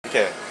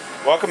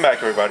Welcome back,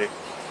 everybody.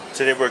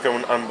 Today we're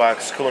going to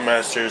unbox Cooler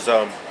Master's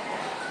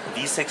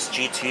V6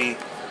 GT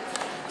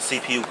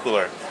CPU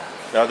cooler.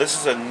 Now this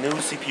is a new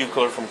CPU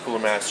cooler from Cooler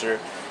Master.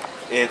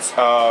 It's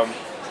a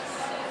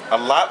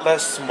lot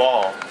less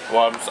small.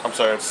 Well, I'm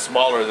sorry, it's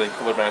smaller than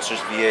Cooler Master's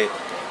V8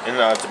 in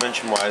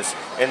dimension-wise,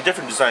 and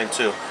different design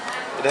too.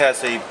 It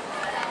has a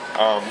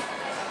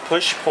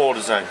push-pull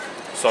design,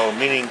 so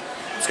meaning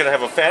it's going to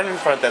have a fan in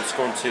front that's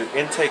going to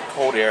intake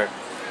cold air,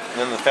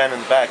 and then the fan in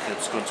the back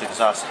that's going to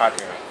exhaust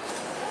hot air.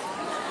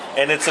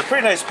 And it's a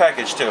pretty nice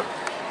package too.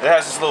 It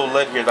has this little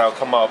lid here that'll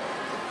come up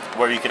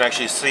where you can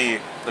actually see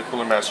the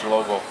Cooler Master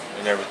logo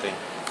and everything.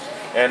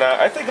 And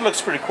I think it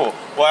looks pretty cool.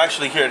 Well,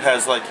 actually here it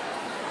has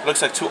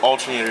looks like two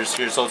alternators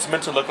here, so it's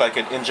meant to look like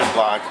an engine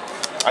block.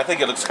 I think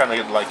it looks kind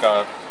of like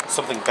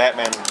something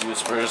Batman would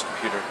use for his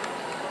computer.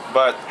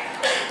 But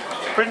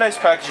pretty nice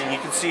packaging. You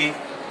can see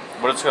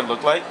what it's going to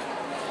look like.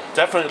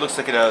 Definitely looks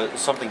like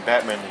something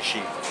Batman-ish,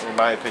 in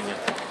my opinion.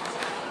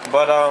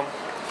 But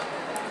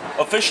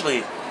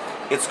officially,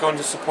 it's going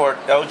to support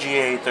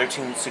LGA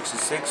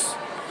 1366,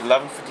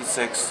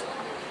 1156,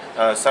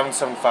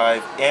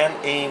 775, and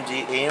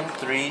AMD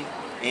AM3,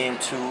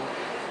 AM2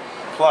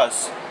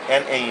 Plus,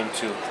 and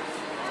AM2.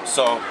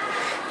 So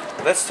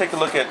let's take a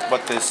look at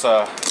what this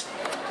what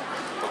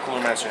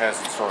Cooler Master has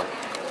in store.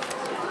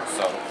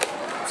 So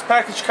it's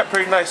packaged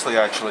pretty nicely,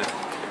 actually.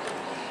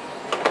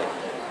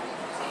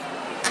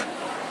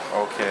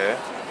 Okay.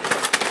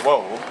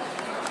 Whoa.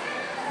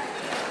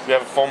 We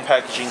have a foam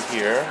packaging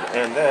here,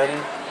 and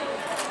then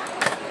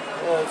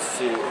let's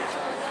see.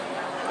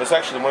 It's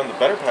actually one of the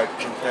better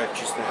packaging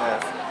packages they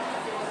have.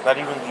 Not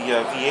even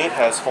the V8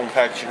 has foam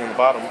packaging on the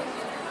bottom.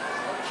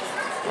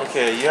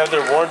 Okay, you have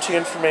their warranty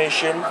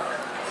information,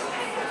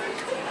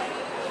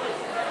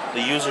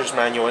 the user's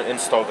manual and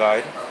install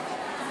guide.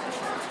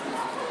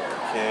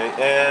 Okay,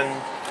 and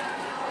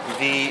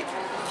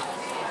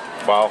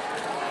wow,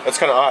 that's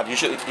kind of odd.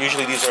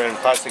 Usually these are in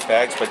plastic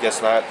bags, but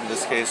guess not in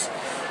this case.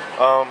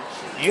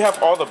 You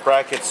have all the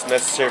brackets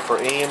necessary for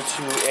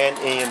AM2 and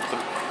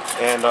AM3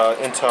 and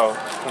Intel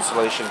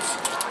installations.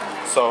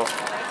 So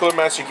Cooler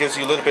Master gives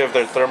you a little bit of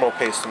their thermal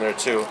paste in there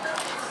too.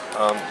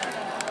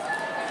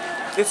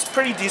 It's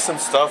pretty decent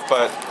stuff,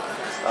 but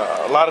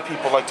a lot of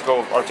people like to go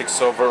with Arctic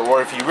Silver,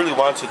 or if you really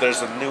want to,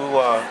 there's a new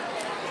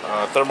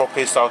thermal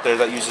paste out there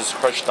that uses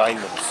crushed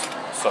diamonds.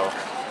 So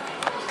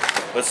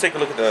let's take a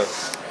look at the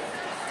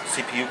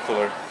CPU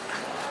cooler.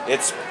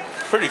 It's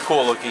pretty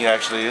cool looking,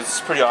 actually.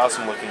 It's pretty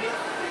awesome looking.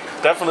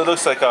 Definitely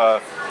looks like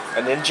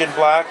an engine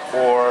block,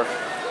 or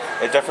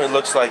it definitely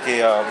looks like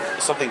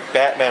something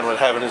Batman would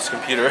have in his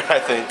computer, I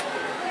think.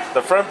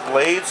 The front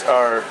blades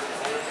are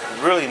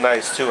really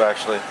nice too,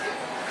 actually.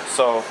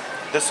 So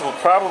this will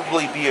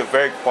probably be a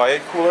very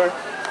quiet cooler,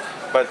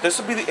 but this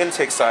will be the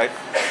intake side,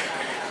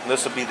 and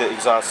this will be the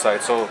exhaust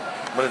side. So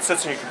when it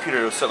sits in your computer,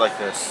 it will sit like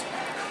this.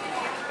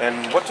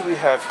 And what do we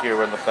have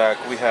here in the back?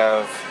 We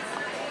have...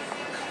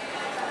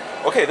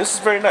 Okay, this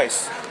is very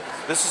nice.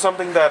 This is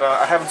something that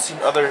I haven't seen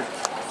other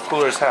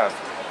coolers have.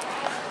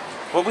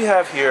 What we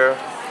have here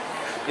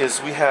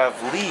is we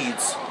have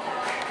leads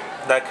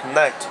that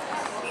connect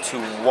to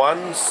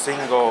one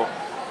single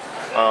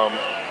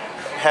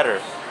header.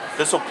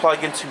 This will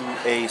plug into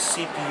a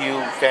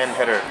CPU fan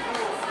header,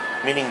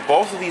 meaning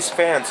both of these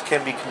fans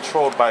can be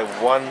controlled by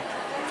one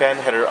fan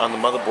header on the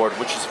motherboard,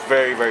 which is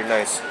very, very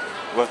nice.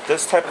 With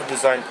this type of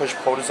design,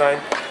 push-pull design,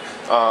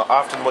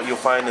 often what you'll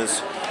find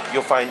is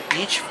you'll find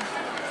each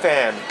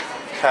fan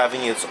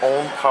having its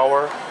own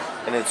power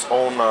and its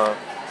own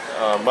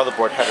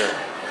motherboard header.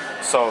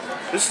 So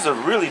this is a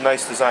really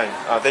nice design.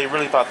 They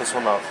really thought this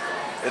one out.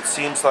 It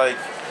seems like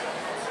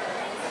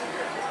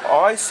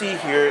all I see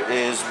here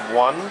is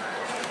one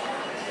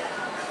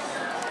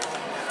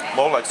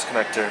Molex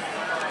connector,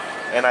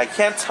 and I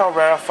can't tell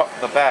right off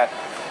the bat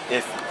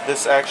if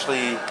this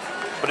actually,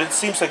 but it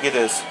seems like it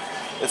is.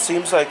 It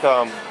seems like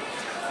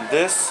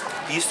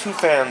these two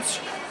fans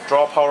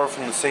draw power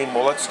from the same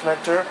Molex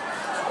connector,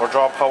 or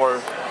draw power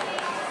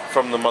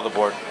from the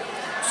motherboard.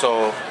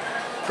 So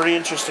pretty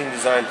interesting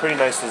design, pretty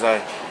nice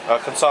design.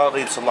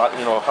 Consolidates a lot,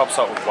 helps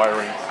out with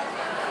wiring.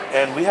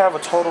 And we have a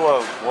total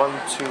of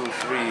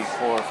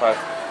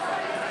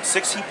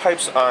 6 heat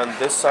pipes on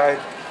this side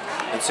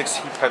and 6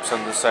 heat pipes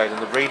on this side,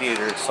 and the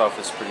radiator itself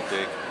is pretty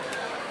big.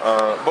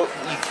 What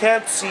you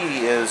can't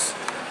see is,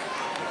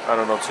 I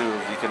don't know too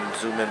if you can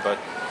zoom in, but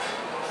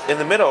in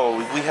the middle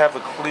we have a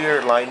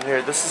clear line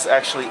here. This is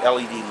actually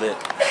LED lit,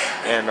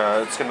 and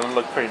it's going to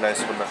look pretty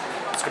nice when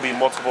it's going to be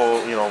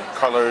multiple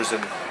colors,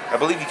 and I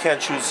believe you can't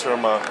choose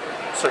from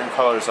certain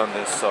colors on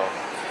this. So,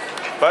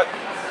 but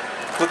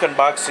quick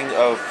unboxing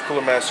of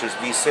Cooler Master's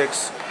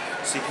V6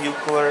 CPU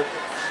cooler.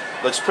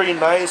 Looks pretty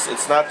nice.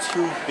 It's not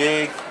too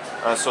big,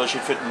 so it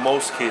should fit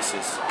most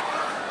cases.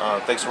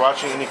 Thanks for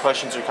watching. Any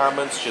questions or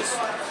comments, just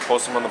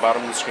post them on the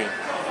bottom of the screen.